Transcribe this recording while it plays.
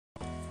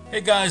Hey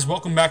guys,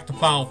 welcome back to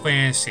Final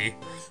Fantasy.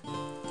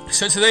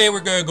 So today we're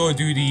gonna go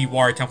do the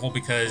Water Temple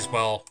because,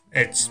 well,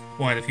 it's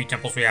one of the few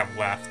temples we have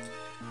left.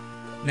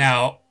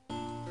 Now,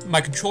 my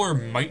controller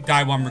might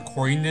die while I'm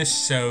recording this,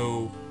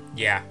 so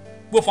yeah,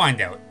 we'll find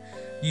out.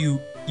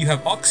 You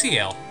have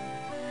Oxiel.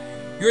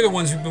 You're the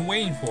ones we've been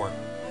waiting for.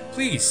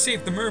 Please,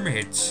 save the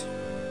mermaids.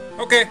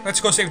 Okay,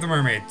 let's go save the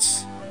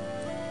mermaids.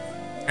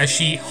 As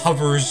she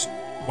hovers...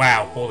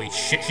 Wow, holy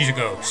shit, she's a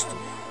ghost.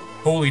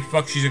 Holy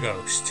fuck, she's a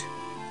ghost.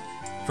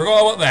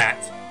 Forgot about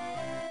that.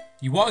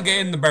 You want to get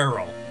in the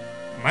barrel.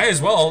 Might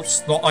as well,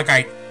 it's not like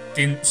I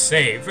didn't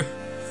save.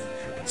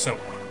 So,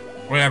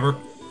 whatever.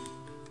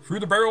 Through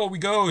the barrel we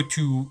go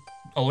to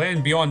a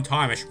land beyond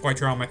time. I should probably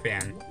turn on my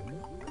fan.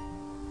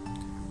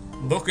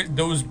 Look at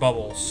those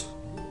bubbles.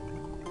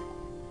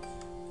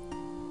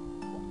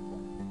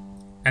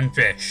 And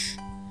fish.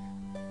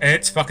 And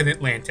it's fucking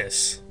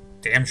Atlantis.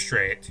 Damn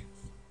straight.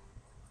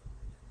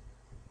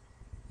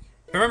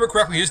 If I remember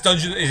correctly, this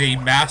dungeon is a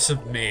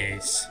massive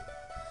maze.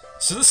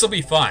 So this will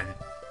be fun.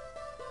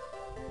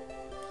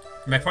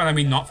 By fun, I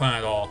mean not fun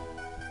at all.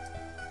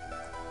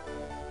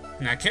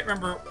 And I can't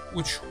remember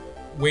which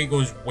way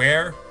goes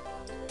where.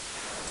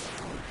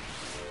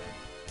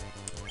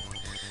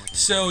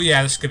 So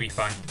yeah, this could be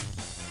fun.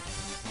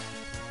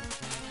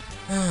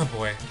 Oh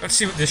boy, let's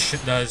see what this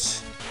shit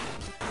does.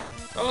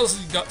 Oh, so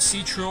we've got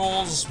sea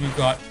trolls, we've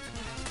got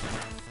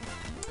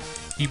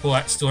people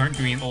that still aren't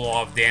doing a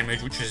lot of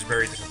damage, which is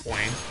very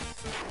disappointing.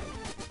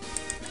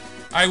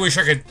 I wish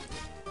I could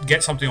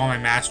get something on my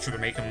master to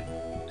make him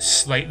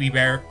slightly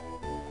better,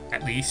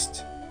 at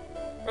least.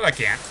 But I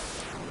can't.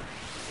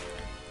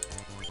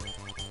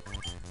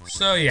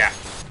 So yeah,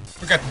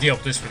 we got to deal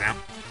with this for now.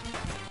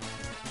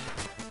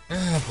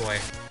 Oh boy.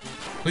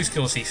 Please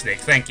kill a sea snake,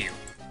 thank you.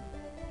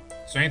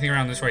 Is there anything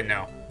around this way?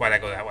 No. Why'd I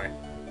go that way?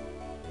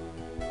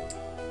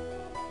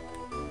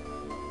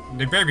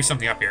 There better be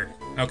something up here.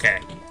 Okay.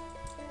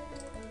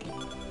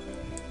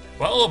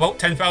 Well, about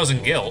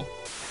 10,000 gil.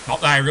 Not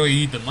that I really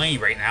need the money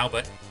right now,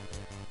 but...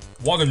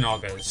 Water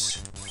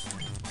Nagas.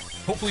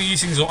 Hopefully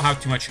these things don't have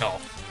too much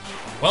health.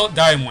 Well, it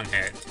died in one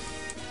hit.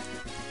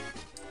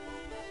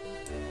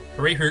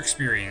 Hooray for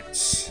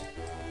experience.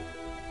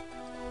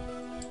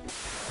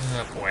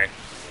 Oh boy.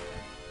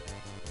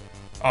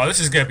 Oh, this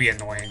is gonna be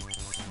annoying.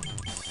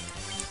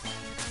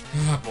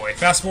 Oh boy,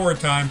 fast forward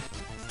time.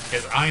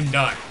 Because I'm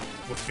done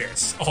with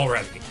this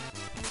already.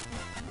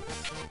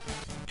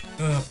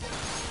 Oh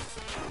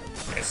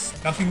boy. Yes,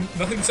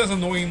 nothing sounds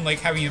annoying like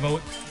having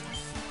about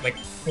like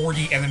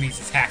 40 enemies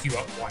attack you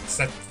at once.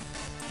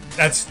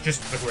 That's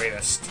just the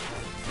greatest.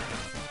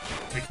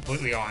 To be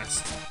completely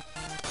honest.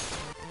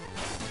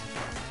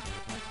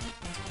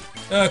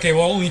 Okay,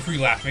 well only 3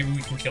 left. Maybe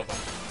we can kill them.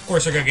 Of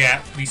course they're gonna get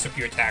at least a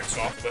few attacks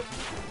off, but...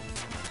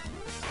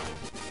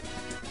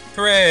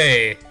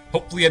 Hooray!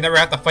 Hopefully I never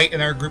have to fight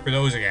another group of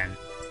those again.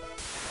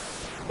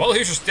 Well,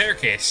 here's your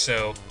staircase,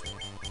 so...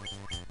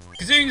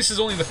 Considering this is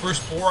only the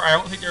first floor, I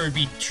don't think there would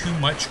be too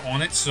much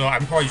on it, so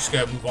I'm probably just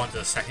gonna move on to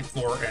the second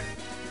floor and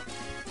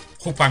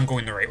hope I'm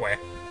going the right way.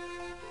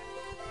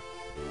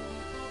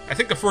 I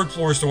think the third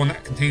floor is the one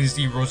that contains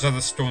the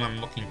Rosetta Stone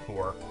I'm looking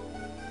for.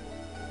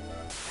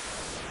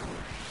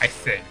 I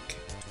think.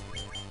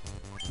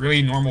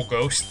 Really, normal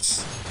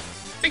ghosts?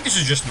 I think this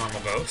is just normal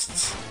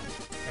ghosts.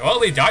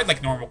 Well, they died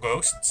like normal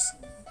ghosts.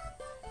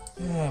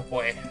 Oh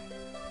boy.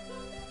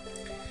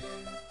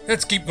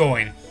 Let's keep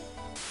going.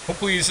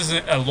 Hopefully this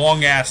isn't a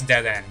long-ass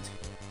dead end.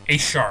 A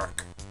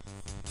shark.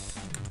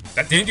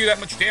 That didn't do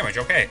that much damage.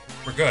 Okay,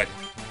 we're good.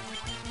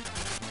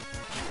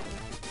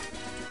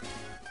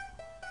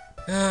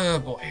 Oh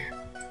boy.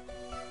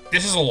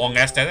 This is a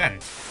long-ass dead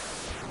end.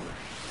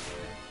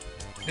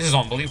 This is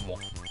unbelievable.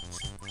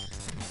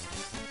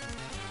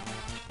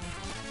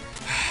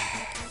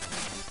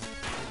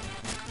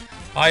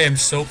 I am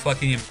so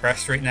fucking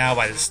impressed right now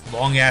by this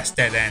long-ass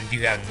dead end,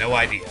 you have no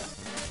idea.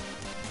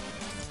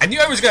 I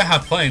knew I was gonna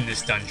have fun in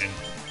this dungeon.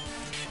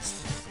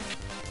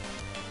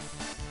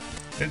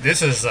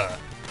 This is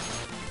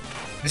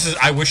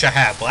I wish I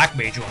had a Black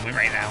Mage moment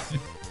right now.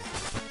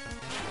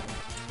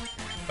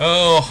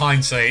 Oh,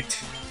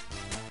 hindsight.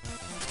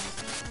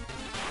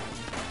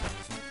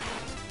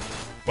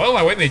 Well,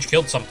 my White Mage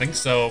killed something,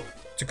 so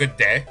it's a good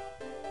day.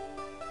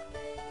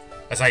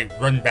 As I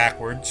run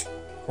backwards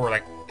for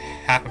like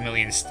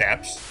 500,000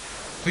 steps.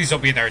 Please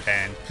don't be another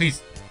dead end.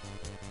 Please.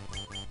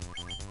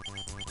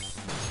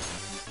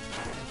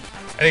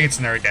 I think it's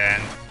another dead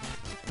end.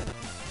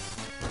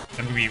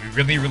 I'm gonna be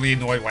really, really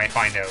annoyed when I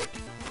find out.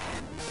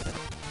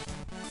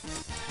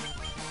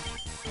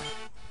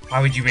 Why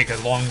would you make a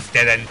long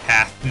dead end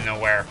path to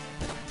nowhere?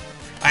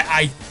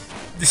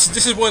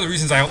 This is one of the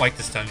reasons I don't like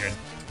this dungeon.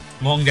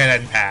 Long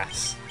dead end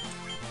paths.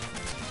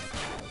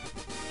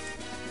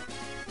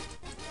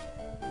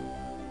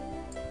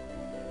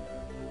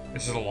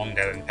 This is a long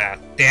dead end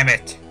path. Damn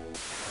it!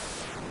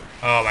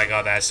 Oh my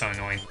god, that is so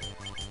annoying.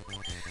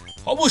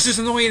 Almost as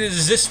annoying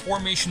as this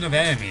formation of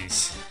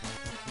enemies.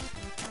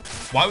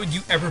 Why would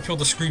you ever fill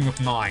the screen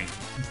with 9?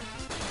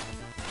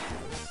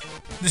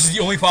 This is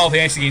the only Final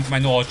Fantasy game, to my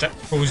knowledge, that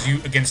throws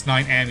you against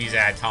 9 enemies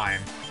at a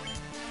time.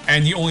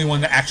 And the only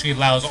one that actually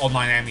allows all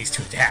 9 enemies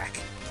to attack.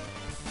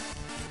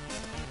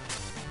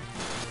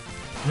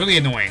 Really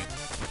annoying.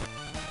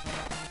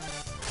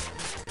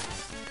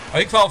 I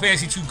think Final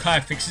Fantasy 2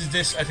 kind of fixes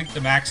this. I think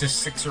the max is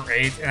 6 or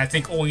 8, and I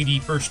think only the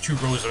first 2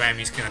 rows of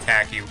enemies can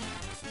attack you.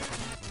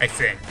 I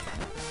think.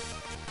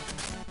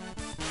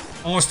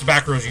 Unless the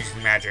back rows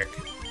using magic.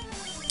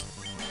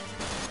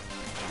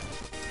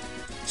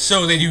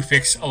 So they do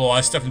fix a lot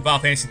of stuff in Final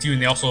Fantasy 2,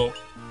 and they also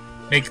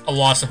make a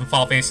lot of stuff in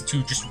Final Fantasy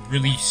 2 just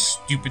really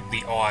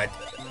stupidly odd.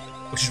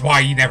 Which is why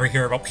you never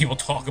hear about people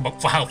talk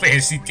about Final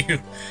Fantasy 2.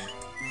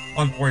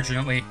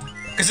 Unfortunately.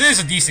 Because it is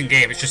a decent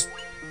game, it's just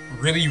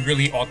really,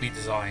 really oddly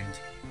designed.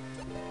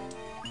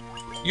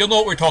 You'll know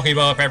what we're talking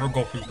about if I ever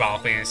go through Final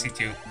Fantasy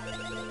 2.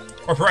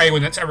 Or for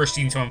anyone that's ever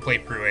seen someone play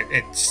through it,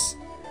 it's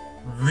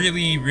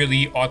really,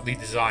 really oddly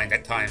designed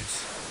at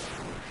times.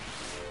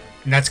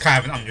 And that's kind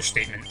of an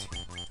understatement.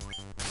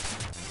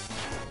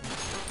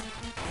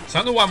 So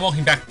I don't know why I'm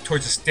walking back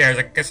towards the stairs.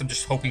 I guess I'm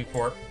just hoping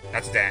for...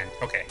 That's the end.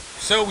 Okay.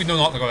 So we know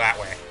not to go that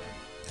way.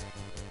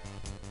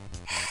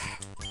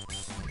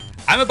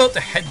 I'm about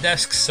to head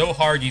desk so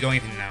hard you don't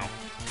even know.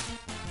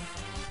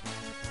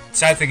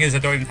 Sad thing is I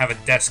don't even have a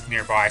desk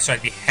nearby, so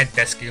I'd be head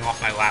desking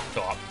off my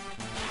laptop.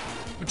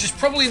 Which is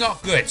probably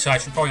not good, so I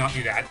should probably not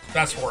do that.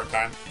 Fast forward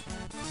time.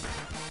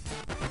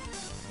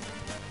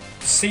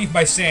 To save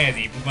my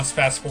sanity, we must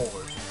fast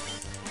forward.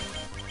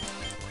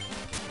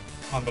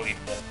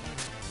 Unbelievable.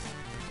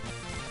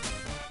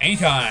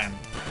 Anytime.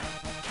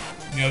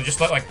 You know, just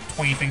let like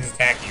 20 things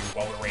attack you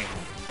while we're waiting.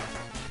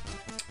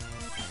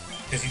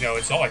 Because, you know,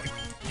 it's not like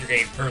you're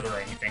getting further or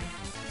anything.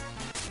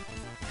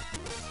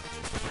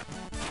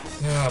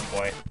 Oh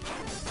boy.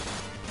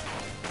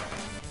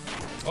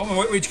 Oh,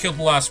 my weight killed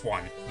the last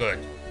one. Good.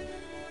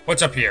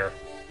 What's up here?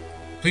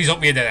 Please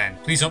don't be a dead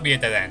end. Please don't be a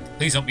dead end.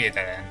 Please don't be a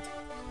dead end.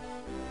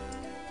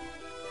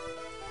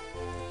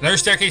 Another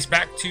staircase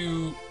back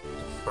to the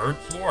 3rd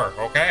floor.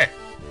 Okay.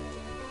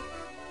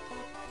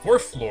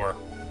 4th floor.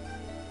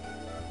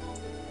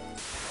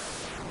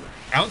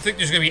 I don't think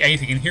there's going to be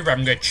anything in here, but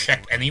I'm going to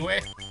check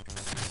anyway.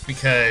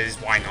 Because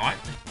why not?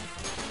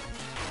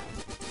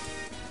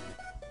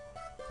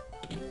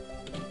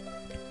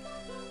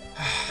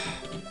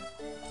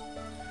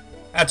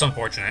 That's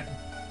unfortunate.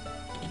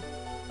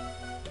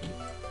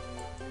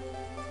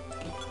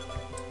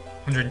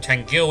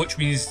 110 gil, which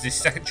means the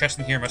second chest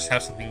in here must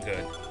have something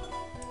good.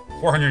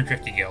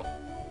 450 gil.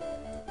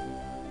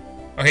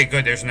 Okay,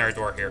 good, there's another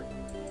door here.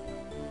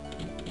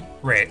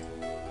 Great.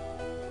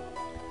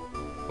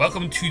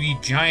 Welcome to the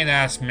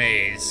giant-ass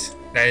maze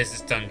that is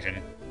this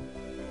dungeon.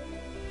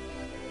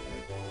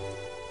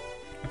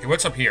 Okay,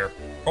 what's up here?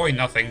 Probably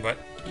nothing, but...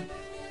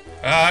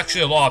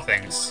 actually a lot of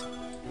things.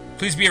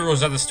 Please be a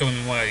Rosetta Stone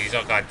in one of these.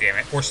 Oh, god damn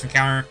it. Forced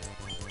encounter?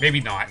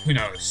 Maybe not. Who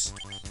knows?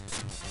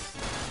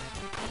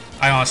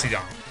 I honestly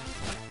don't.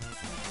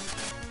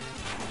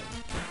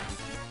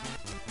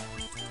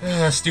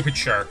 Stupid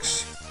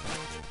sharks.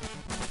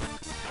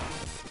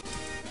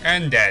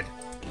 And dead.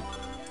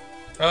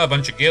 A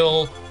bunch of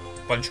gil.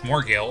 Bunch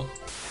more gil.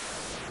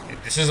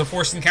 This is a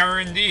forced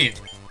encounter indeed.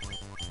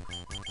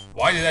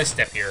 Why did I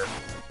step here?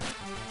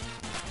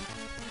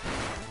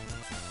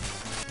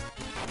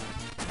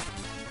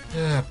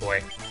 Ah,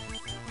 boy.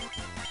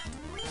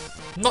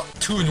 I'm not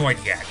too annoyed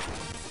yet.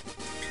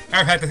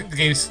 Matter of fact, I think the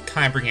game's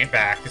kind of bringing it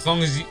back. As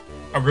long as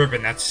a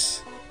ribbon,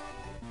 that's...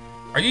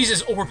 Are these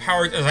as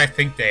overpowered as I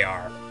think they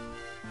are?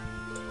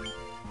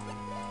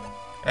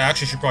 I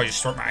actually should probably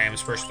just sort my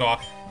items first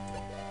off.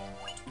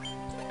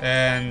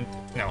 And...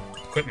 no.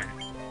 Equipment.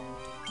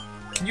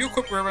 Can you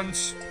equip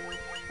ribbons?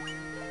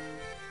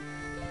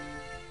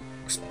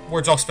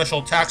 Wards off special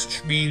attacks,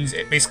 which means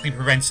it basically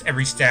prevents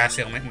every status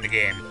ailment in the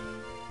game.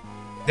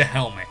 The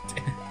helmet.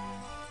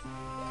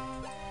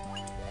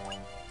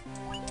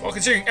 Well,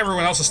 considering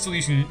everyone else is still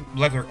using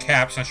leather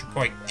caps, I should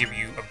probably give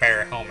you a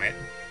better helmet.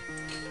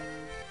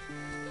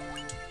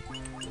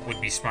 Would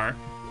be smart.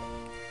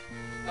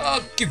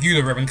 I'll give you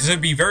the ribbon, because it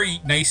would be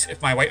very nice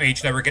if my white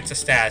mage never gets a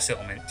status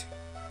ailment.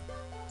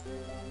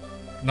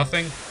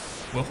 Nothing?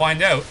 We'll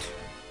find out.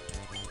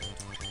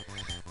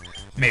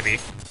 Maybe.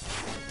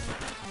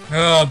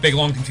 Big,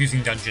 long,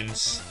 confusing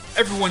dungeons.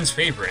 Everyone's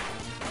favorite.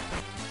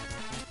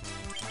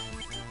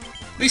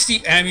 At least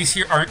the enemies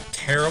here aren't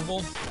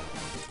terrible.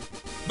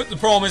 But the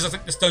problem is, I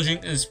think this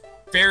dungeon is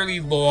fairly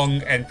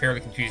long and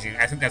fairly confusing.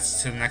 I think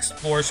that's to the next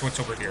floor, so it's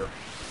over here.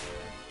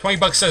 20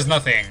 bucks says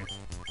nothing.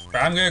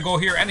 But I'm gonna go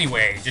here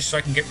anyway, just so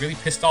I can get really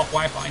pissed off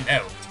when I find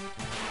out.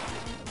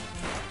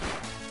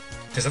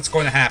 Because that's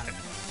going to happen.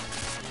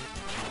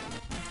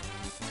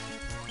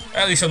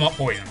 At least I'm not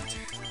poisoned.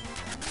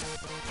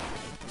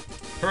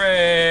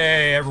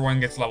 Hooray! Everyone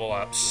gets level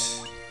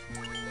ups.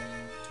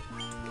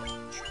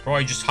 Should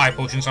probably just high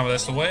potion some of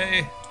this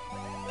away.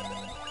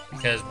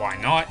 Because why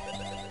not?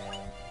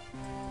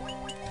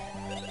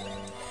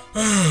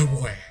 Oh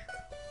boy.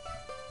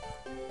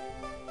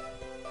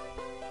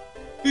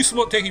 At least I'm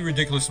not taking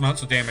ridiculous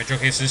amounts of damage.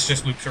 Okay, so this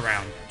just loops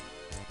around.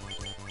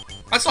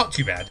 That's That's not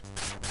too bad.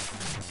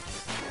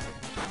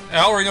 I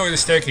already know where the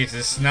staircase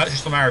is, so now it's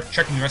just a matter of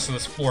checking the rest of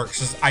this floor,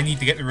 because I need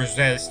to get the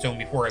Rosetta Stone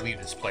before I leave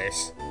this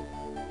place.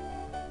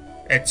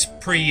 It's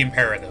pretty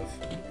imperative.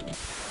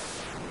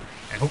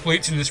 And hopefully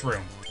it's in this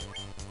room.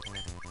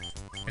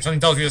 And something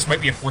tells me this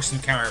might be a forced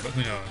encounter, but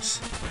who knows?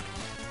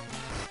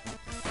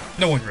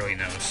 No one really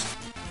knows.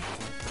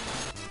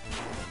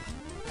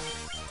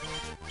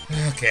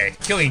 Okay,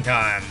 killing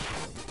time.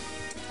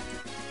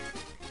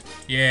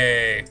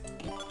 Yay.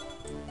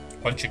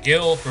 Bunch of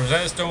gil,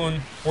 Rosetta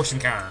Stone, forced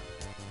encounter.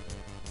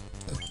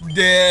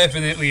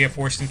 Definitely a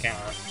forced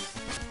encounter.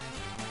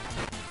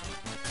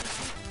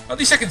 At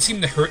least I can seem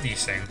to hurt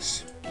these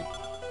things.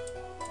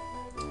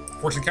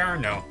 Forced encounter?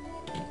 No.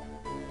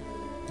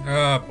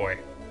 Oh boy.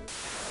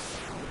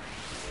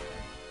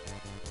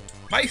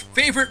 My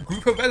favorite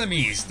group of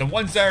enemies, the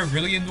ones that are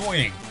really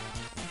annoying.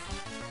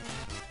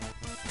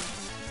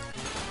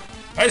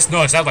 I just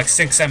noticed I have like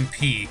 6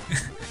 MP.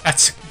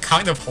 That's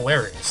kind of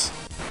hilarious.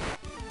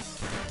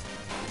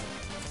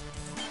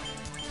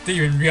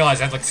 Didn't even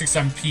realize I had like 6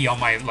 MP on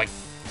my like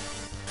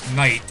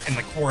knight and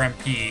like 4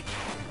 MP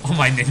on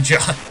my ninja.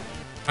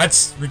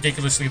 That's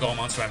ridiculously low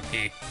amounts of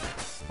MP,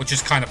 which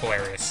is kind of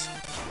hilarious.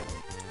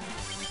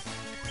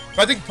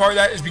 But I think part of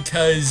that is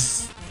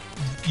because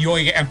you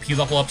only get MP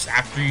level ups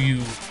after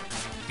you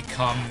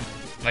become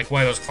like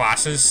one of those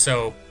classes,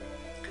 so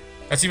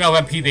that's the amount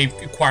of MP they've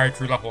acquired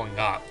through leveling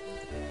up.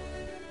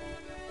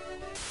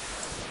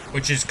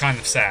 Which is kind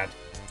of sad.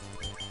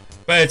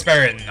 But it's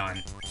better than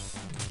none.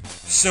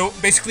 So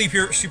basically, if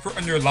you're super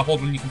under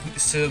leveled when you complete the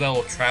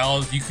Citadel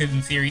Trials, you could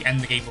in theory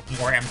end the game with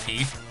more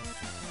MP.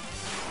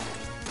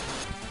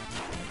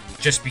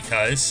 Just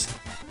because.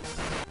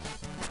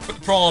 But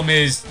the problem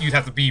is, you'd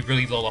have to be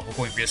really low level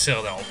going for the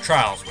Citadel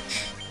Trials,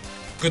 which,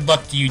 good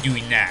luck to you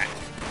doing that.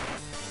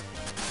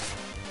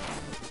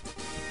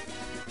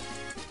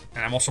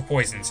 And I'm also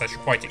poisoned, so I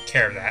should probably take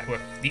care of that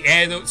with the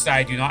antidotes that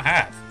I do not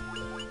have.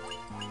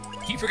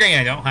 Keep forgetting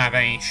I don't have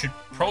any. Should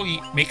probably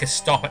make a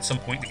stop at some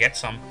point to get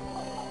some.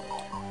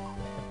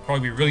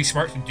 Probably be really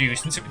smart to do,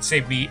 since it would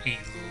save me a...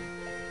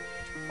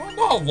 well,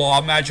 not a lot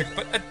of magic,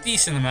 but a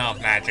decent amount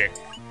of magic.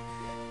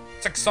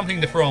 It's like something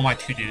to throw on my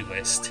to-do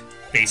list,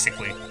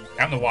 basically. I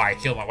don't know why I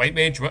killed my white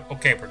mage, but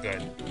okay, we're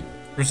good.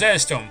 Rosetta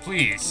Stone,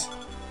 please.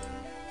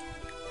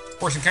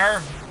 Force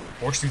encounter?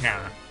 Force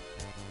encounter.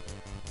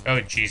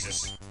 Oh,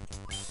 Jesus.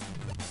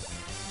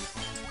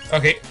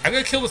 Okay, I'm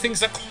gonna kill the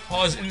things that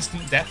cause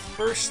instant death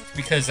first,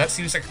 because that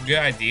seems like a good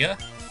idea.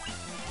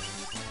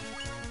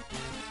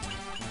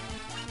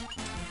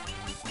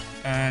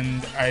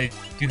 And I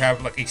do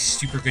have like a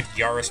super good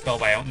Yara spell,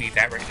 but I don't need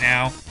that right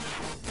now.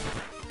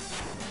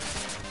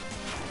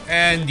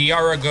 And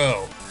Yara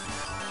go.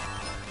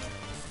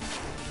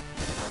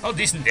 Oh,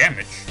 decent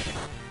damage.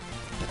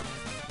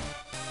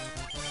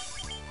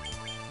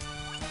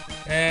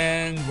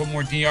 And one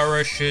more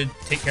Yara should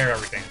take care of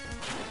everything.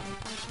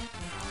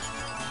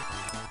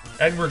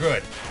 And we're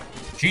good.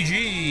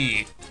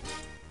 GG!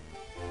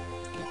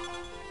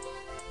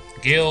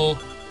 Gil.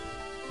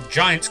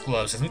 Giant's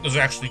gloves. I think those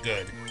are actually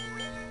good.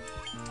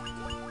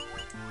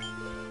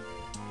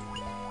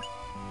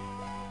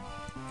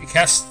 It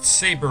casts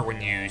Saber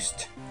when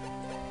used.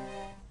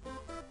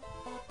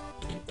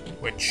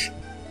 Which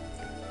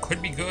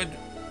could be good.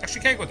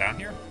 Actually, can I go down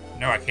here?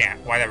 No, I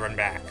can't. Why'd I run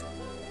back?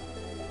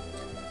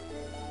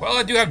 Well,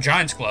 I do have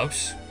Giant's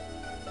gloves.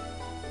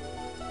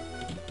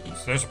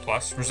 So there's a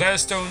plus. Rosetta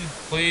Stone,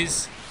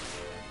 please.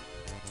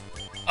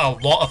 A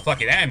lot of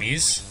fucking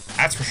enemies.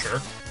 That's for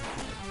sure.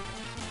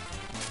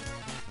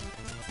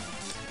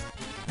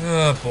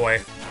 Oh,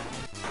 boy.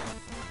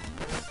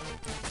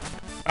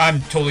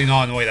 I'm totally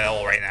not annoyed at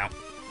all right now.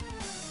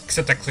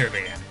 Except I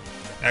clearly am.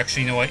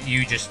 Actually, you know what?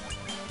 You just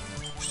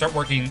start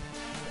working.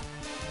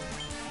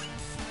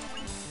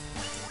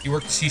 You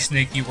work the Sea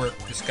Snake, you work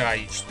this guy,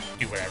 you just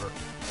do whatever.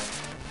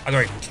 I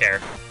don't even care.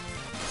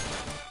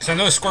 Because I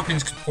know the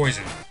scorpions could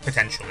poison,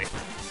 potentially.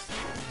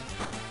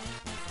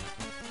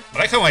 I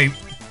like how my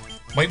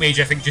White Mage,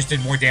 I think, just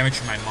did more damage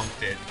than my Monk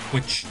did,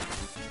 which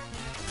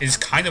is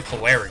kind of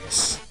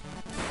hilarious.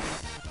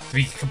 To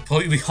be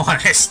completely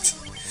honest.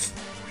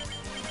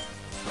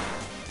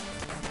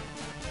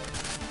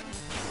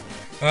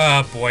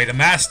 Oh boy, the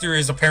Master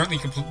is apparently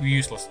completely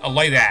useless. A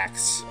light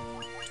axe.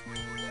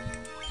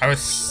 I was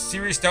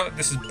serious doubt that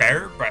this is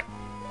better, but...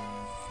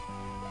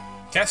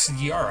 Cast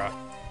Yara.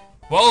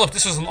 Well, if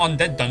this was an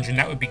undead dungeon,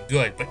 that would be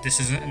good, but this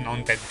isn't an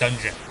undead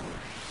dungeon.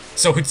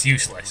 So it's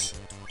useless.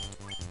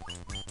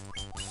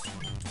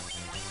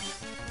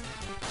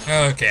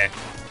 Okay.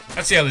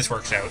 Let's see how this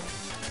works out.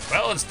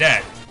 Well, it's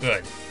dead.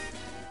 Good.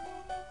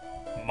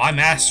 My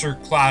Master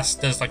class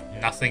does,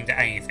 like, nothing to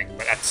anything,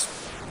 but that's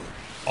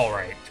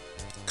alright.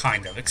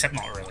 Kind of, except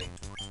not really.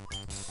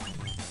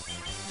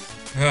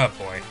 Oh,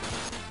 boy.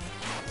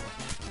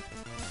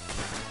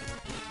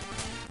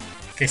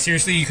 Okay,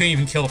 seriously, you couldn't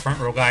even kill the front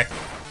row guy?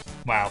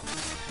 Wow.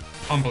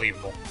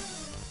 Unbelievable.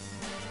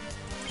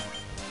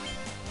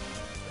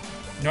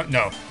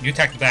 No, you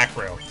attack the back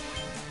row.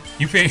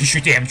 You finish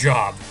your damn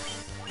job.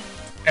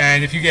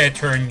 And if you get a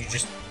turn, you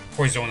just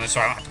poison this,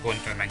 so I don't have to go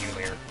into the menu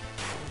later.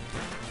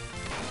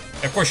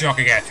 Of course, you're not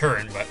gonna get a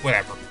turn, but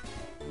whatever.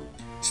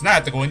 So now I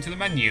have to go into the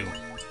menu.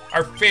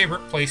 Our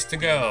favorite place to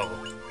go.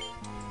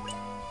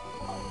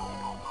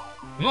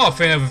 I'm not a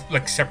fan of,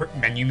 like, separate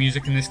menu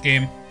music in this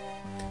game.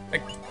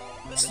 Like,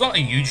 it's not a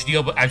huge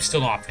deal, but I'm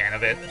still not a fan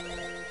of it.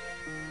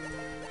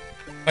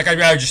 Like, I'd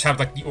rather just have,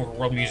 like, the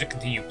overworld music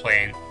continue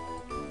playing.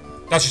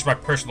 That's just my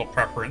personal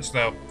preference,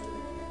 though.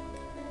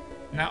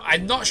 Now,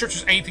 I'm not sure if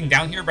there's anything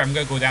down here, but I'm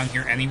gonna go down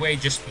here anyway,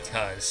 just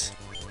because.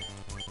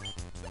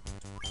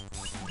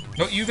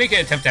 No, you make an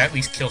attempt to at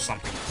least kill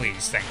something,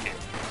 please. Thank you.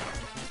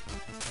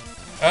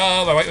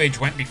 Oh, the White Mage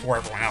went before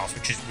everyone else,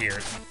 which is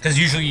weird. Because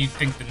usually you'd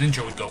think the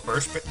ninja would go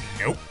first, but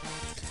nope.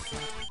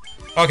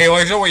 Okay, well,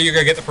 there's no way you're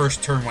gonna get the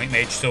first turn, White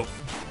Mage, so...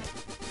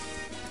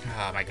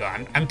 Oh my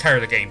god, I'm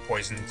tired of getting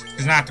poisoned.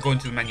 Because now I have to go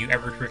into the menu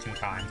every freaking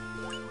time.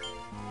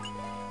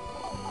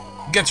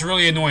 It gets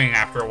really annoying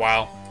after a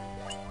while.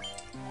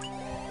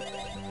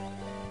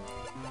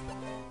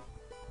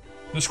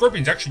 The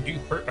scorpions actually do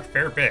hurt a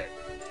fair bit.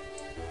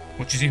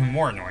 Which is even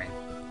more annoying.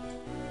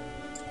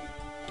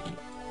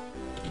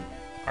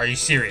 Are you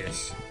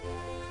serious?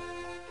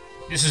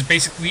 This is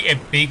basically a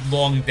big,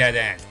 long, dead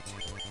end.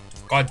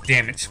 God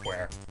damn it,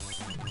 Square.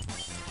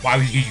 Why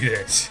would you do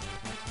this?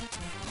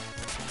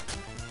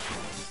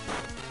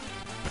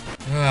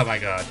 Oh my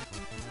god.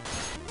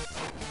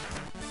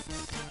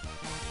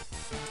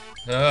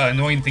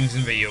 Annoying things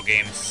in video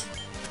games.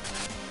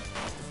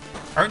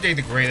 Aren't they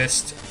the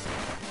greatest?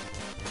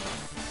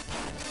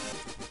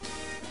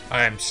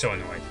 I am so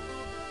annoyed.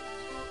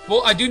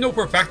 Well, I do know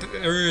for a fact that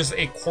there is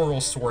a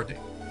coral sword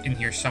in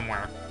here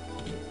somewhere.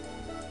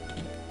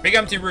 Big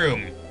empty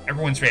room.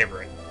 Everyone's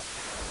favorite.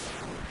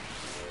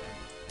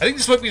 I think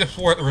this might be the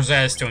floor that the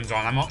Rosetta Stone's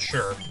on. I'm not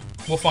sure.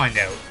 We'll find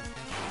out.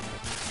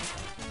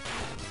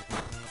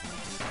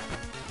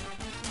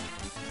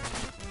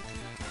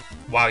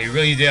 Wow, you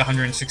really did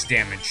 106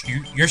 damage.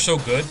 You're so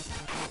good.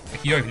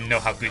 Like, you don't even know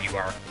how good you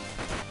are.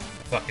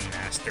 Fucking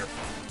master.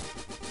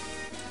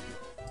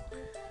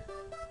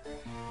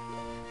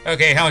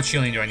 Okay, how much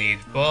healing do I need?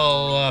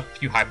 Well, a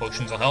few high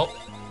potions will help.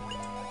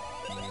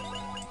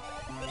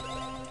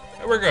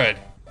 We're good.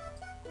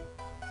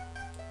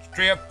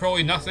 Straight up,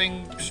 probably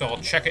nothing, so I'll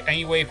check it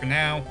anyway for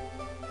now.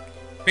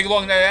 Big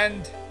long dead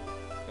end.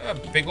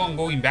 Big long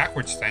going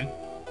backwards thing.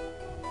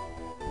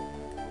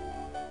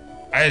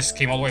 I just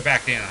came all the way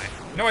back, didn't I?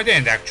 No, I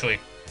didn't, actually.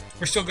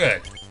 We're still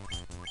good.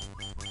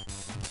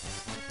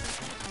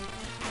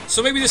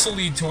 So maybe this will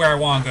lead to where I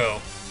want to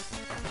go.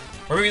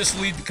 Or maybe this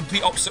will lead the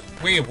complete opposite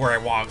way of where I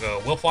want to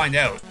go. We'll find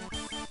out.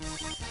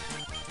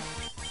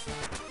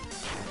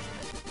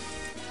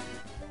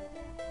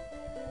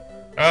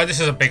 This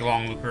is a big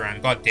long loop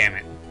around. God damn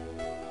it.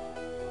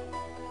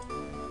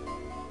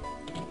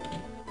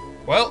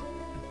 Well,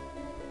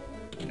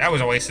 that was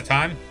a waste of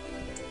time.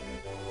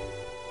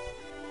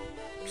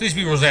 Please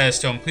be Rosetta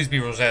Stone. Please be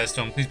Rosetta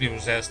Stone. Please be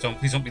Rosetta Stone.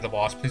 Please don't be the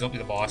boss. Please don't be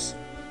the boss.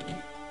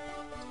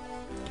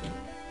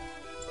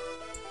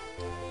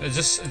 Is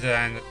this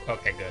then?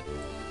 Okay, good.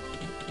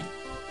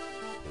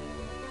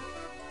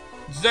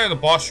 Is this either the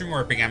boss room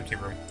or a big empty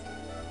room?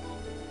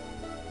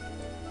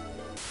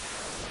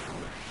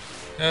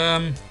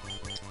 I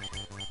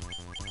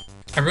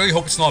really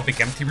hope it's not a big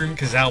empty room,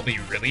 because I'll be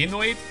really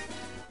annoyed.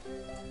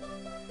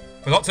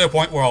 But not to the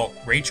point where I'll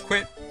rage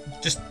quit,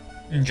 just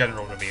in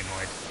general really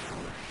annoyed.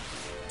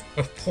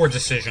 With poor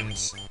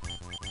decisions.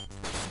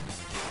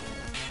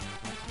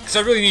 Because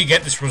I really need to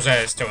get this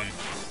Rosetta Stone.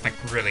 Like,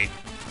 really.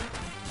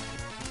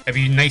 It'd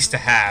be nice to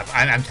have.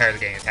 I'm tired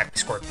of getting attacked by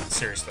scorpions,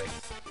 seriously.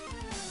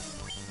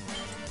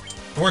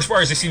 The worst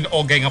part is they seem to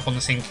all gang up on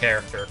the same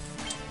character.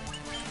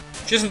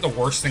 Which isn't the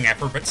worst thing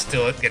ever, but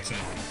still it gets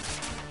annoying.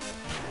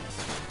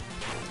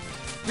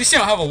 At least I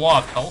don't have a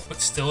lot of health,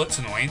 but still it's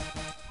annoying.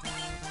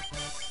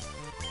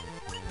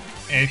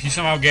 And if you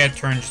somehow get a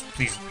turn, just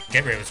please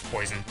get rid of this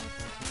poison.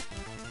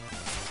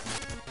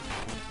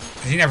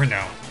 Because you never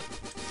know.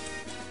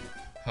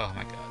 Oh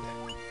my god.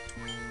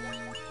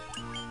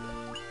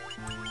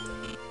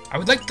 I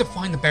would like to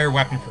find a better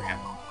weapon for him.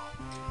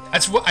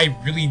 That's what I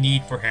really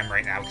need for him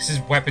right now, because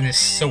his weapon is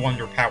so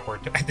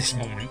underpowered at this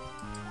moment.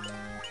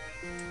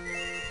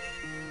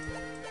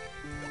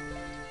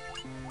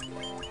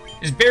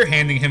 Is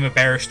barehanding him a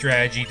better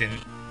strategy than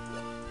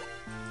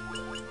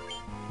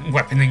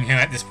weaponing him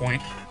at this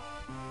point?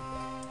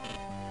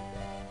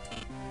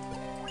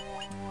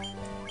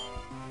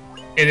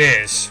 It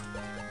is.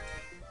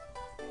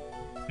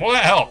 Well,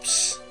 that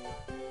helps.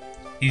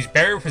 He's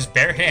better with his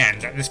bare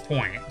hands at this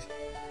point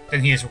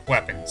than he is with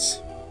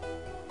weapons.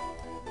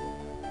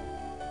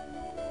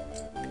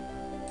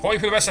 Probably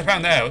for the best I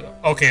found out.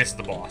 Okay, this is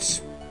the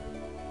boss.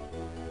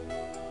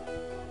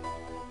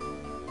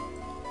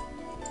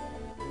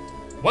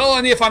 Well,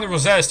 I need to find the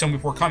Rosetta Stone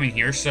before coming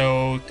here,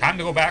 so time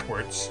to go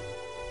backwards.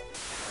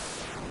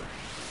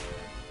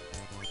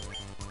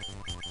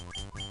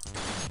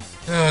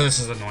 Oh, this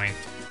is annoying.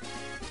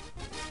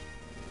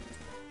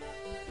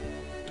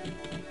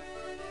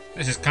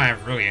 This is kind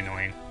of really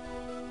annoying.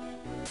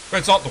 But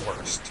it's not the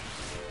worst.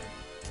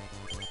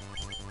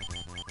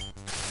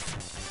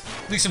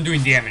 At least I'm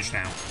doing damage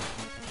now.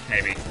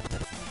 Maybe.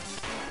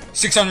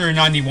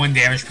 691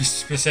 damage to be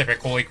specific.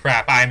 Holy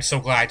crap, I am so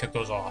glad I took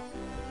those off.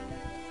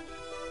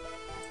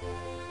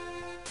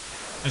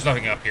 There's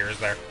nothing up here, is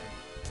there?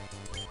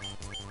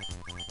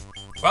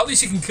 Well, at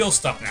least you can kill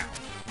stuff now.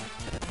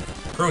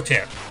 Pro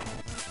tip.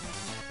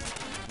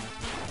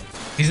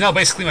 He's now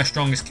basically my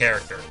strongest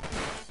character.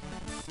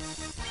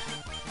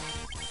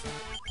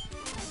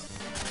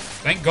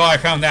 Thank God I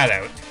found that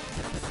out.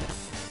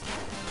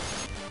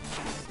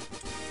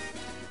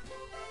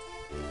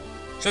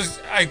 So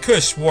I could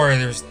have swore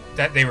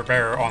that they were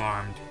better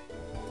unarmed.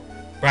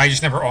 But I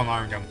just never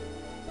unarmed them.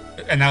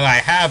 And now that I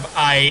have,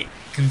 I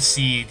can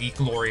see the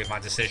glory of my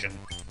decision.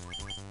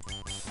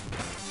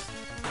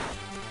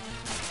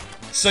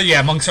 So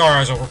yeah, monks are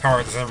as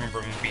overpowered as I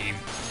remember them being.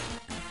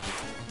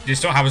 They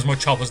just don't have as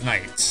much health as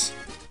knights.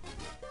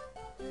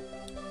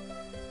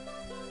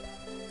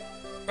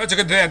 But it's a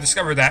good thing I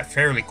discovered that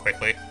fairly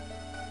quickly.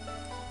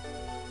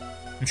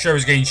 I'm sure I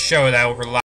was getting showed that over